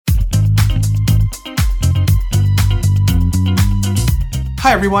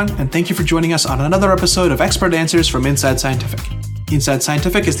Hi everyone, and thank you for joining us on another episode of Expert Answers from Inside Scientific. Inside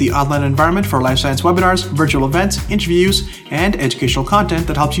Scientific is the online environment for life science webinars, virtual events, interviews, and educational content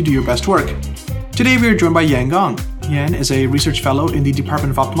that helps you do your best work. Today we are joined by Yan Gong. Yan is a research fellow in the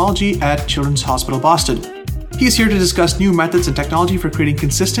Department of Ophthalmology at Children's Hospital Boston. He is here to discuss new methods and technology for creating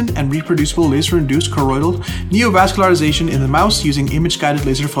consistent and reproducible laser-induced choroidal neovascularization in the mouse using image-guided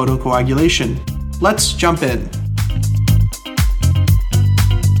laser photocoagulation. Let's jump in.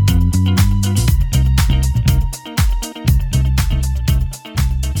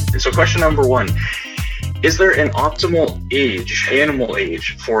 So question number one, is there an optimal age, animal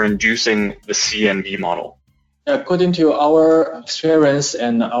age, for inducing the CNV model? According to our experience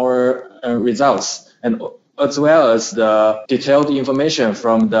and our results, and as well as the detailed information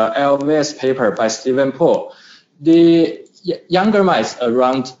from the LVS paper by Stephen Paul, the younger mice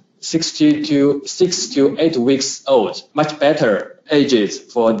around 6 to 8 weeks old, much better ages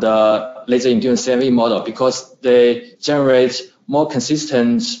for the laser-induced CNV model because they generate more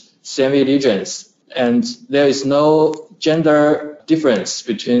consistent CNV lesions, and there is no gender difference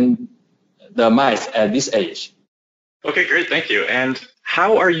between the mice at this age. Okay, great, thank you. And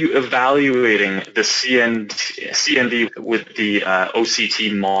how are you evaluating the CNV with the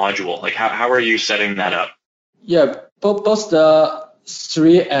OCT module? Like, how are you setting that up? Yeah, both the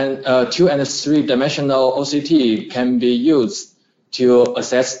 2 and 3 dimensional OCT can be used to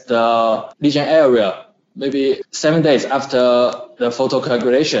assess the lesion area maybe 7 days after the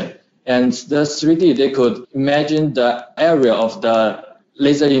photocoagulation. And the 3D, they could imagine the area of the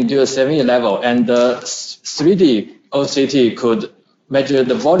laser-induced CNV level, and the 3D OCT could measure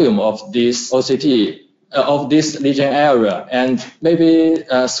the volume of this OCT, of this lesion area. And maybe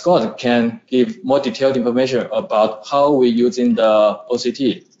Scott can give more detailed information about how we're using the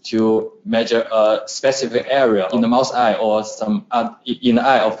OCT to measure a specific area in the mouse eye or in the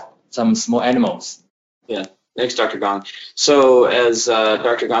eye of some small animals. Yeah, thanks, Dr. Gong. So as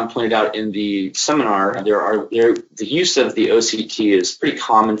Dr. Gong pointed out in the seminar, the use of the OCT is pretty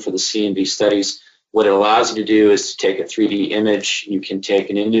common for the CNV studies. What it allows you to do is to take a 3D image. You can take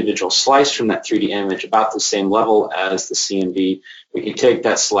an individual slice from that 3D image about the same level as the CNV. We can take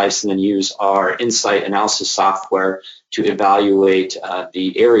that slice and then use our Insight analysis software to evaluate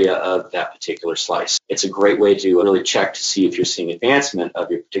the area of that particular slice. It's a great way to really check to see if you're seeing advancement of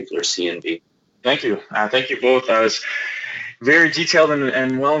your particular CNV. Thank you. Thank you both. That was very detailed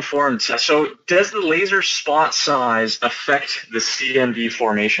and well-informed. So does the laser spot size affect the CNV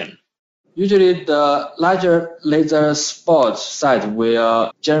formation? Usually the larger laser spot size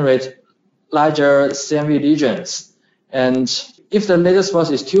will generate larger CNV lesions. And if the laser spot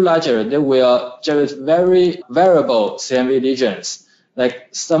is too larger, they will generate very variable CNV lesions. Like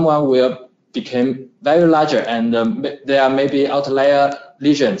someone will become very larger and there are maybe outlier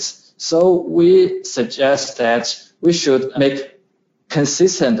lesions. So we suggest that we should make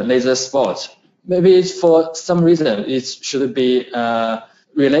consistent laser spot. Maybe for some reason it should be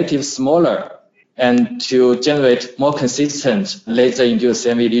relatively smaller and to generate more consistent laser-induced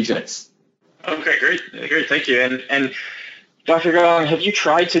CNV lesions. Okay, great, thank you. And Dr. Gong, have you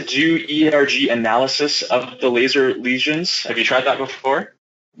tried to do ERG analysis of the laser lesions? Have you tried that before?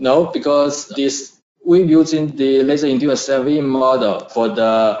 No, because we're using the laser-induced CNV model for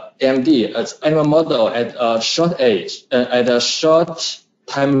the AMD as animal model at a short age, at a short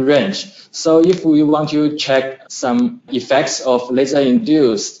time range. So if we want to check some effects of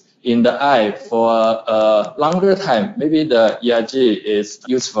laser-induced in the eye for a longer time, maybe the ERG is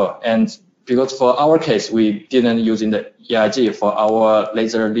useful. And because for our case, we didn't use the ERG for our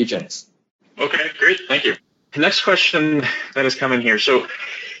laser lesions. Okay, great, thank you. The next question that is coming here. So,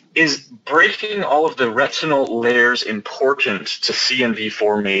 is breaking all of the retinal layers important to CNV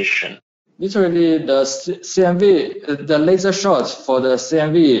formation? Literally, the CNV, the laser shot for the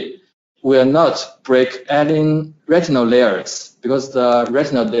CNV will not break any retinal layers because the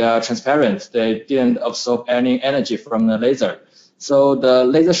retina, they are transparent. They didn't absorb any energy from the laser. So the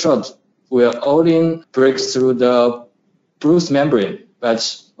laser shot will only break through the bruised membrane.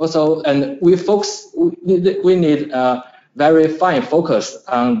 But also, and we need very fine focus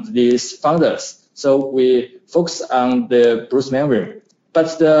on these fundus. So we focus on the bruised membrane.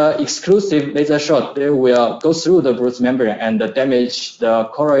 But the exclusive laser shot, they will go through the bruised membrane and damage the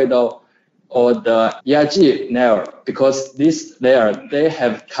choroidal or the ERG layer because this layer, they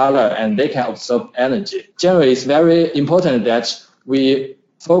have color and they can absorb energy. Generally, it's very important that we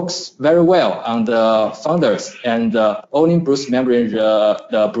focus very well on the fundus and only bruised membrane,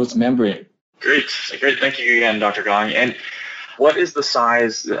 the bruised membrane. Great. Thank you again, Dr. Gong. And what is the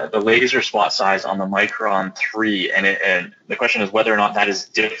size, the laser spot size on the Micron 3? And the question is whether or not that is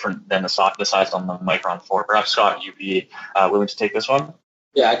different than the size on the Micron 4. Perhaps, Scott, you'd be willing to take this one?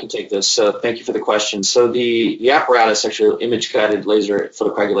 Yeah, I can take this. So thank you for the question. So the apparatus, actually image-guided laser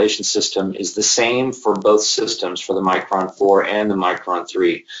photocoagulation system, is the same for both systems, for the Micron 4 and the Micron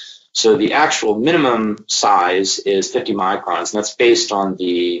 3. So the actual minimum size is 50 microns, and that's based on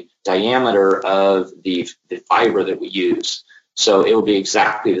the diameter of the fiber that we use. So it will be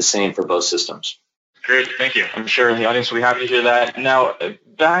exactly the same for both systems. Great, thank you. I'm sure the audience will be happy to hear that. Now,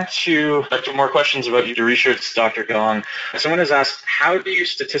 back to more questions about your research, Dr. Gong. Someone has asked, how do you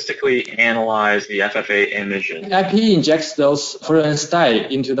statistically analyze the FFA images? IP injects those fluorescence dye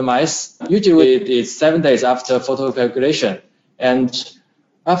into the mice. Usually it's 7 days after photocoagulation. And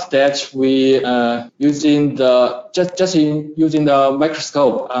after that, we using the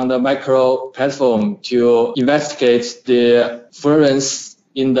microscope on the micro platform to investigate the fluorescence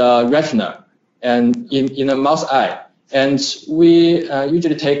in the retina and in the mouse eye. And we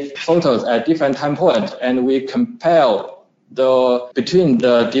usually take photos at different time points, and we compare between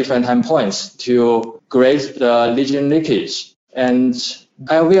the different time points to grade the lesion leakage. And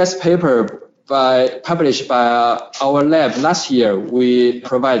ILVS paper published by our lab last year, we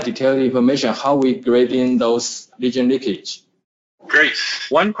provide detailed information how we grading those lesion leakage. Great.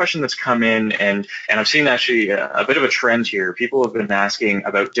 One question that's come in, and I've seen actually a bit of a trend here. People have been asking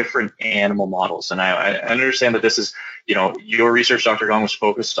about different animal models, and I understand that this is, your research, Dr. Gong, was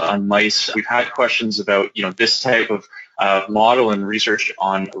focused on mice. We've had questions about, this type of model and research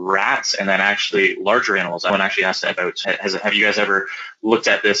on rats, and then actually larger animals. One actually asked about, have you guys ever looked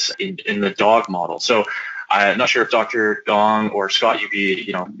at this in the dog model? So I'm not sure if Dr. Gong or Scott, you'd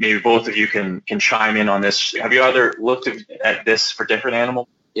be, maybe both of you can chime in on this. Have you either looked at this for different animals?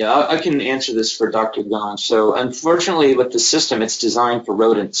 Yeah, I can answer this for Dr. Gong. So unfortunately, with the system, it's designed for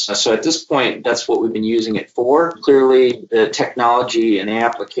rodents. So at this point, that's what we've been using it for. Clearly, the technology and the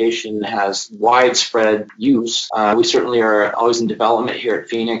application has widespread use. We certainly are always in development here at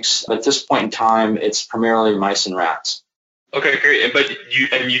Phoenix. But at this point in time, it's primarily mice and rats. Okay, great. But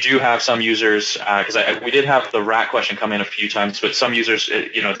you do have some users, because we did have the rat question come in a few times, but some users,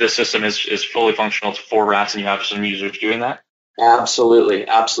 this system is fully functional for rats, and you have some users doing that?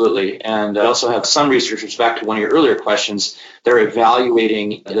 Absolutely. And I also have some researchers, back to one of your earlier questions, they're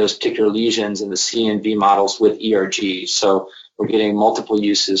evaluating those particular lesions in the CNV models with ERG. So we're getting multiple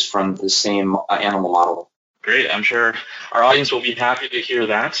uses from the same animal model. Great. I'm sure our audience will be happy to hear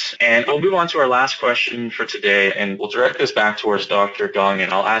that. And we'll move on to our last question for today, and we'll direct this back towards Dr. Gong.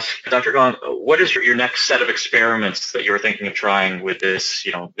 And I'll ask Dr. Gong, what is your next set of experiments that you're thinking of trying with this,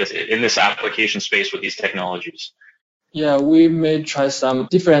 in this application space with these technologies? Yeah, we may try some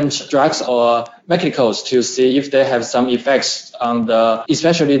different drugs or mechanicals to see if they have some effects on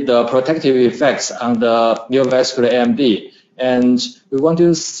especially the protective effects on the neovascular AMD. And we want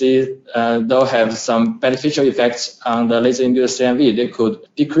to see they'll have some beneficial effects on the laser-induced CNV. They could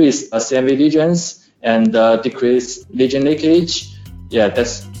decrease CNV lesions and decrease lesion leakage. Yeah,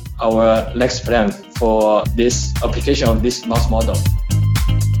 that's our next plan for this application of this mouse model.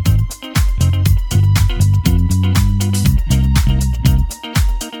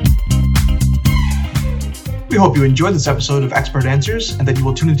 We hope you enjoyed this episode of Expert Answers and that you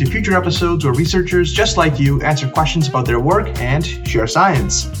will tune into future episodes where researchers just like you answer questions about their work and share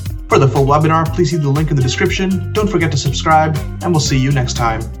science. For the full webinar, please see the link in the description. Don't forget to subscribe, and we'll see you next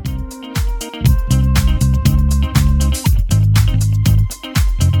time.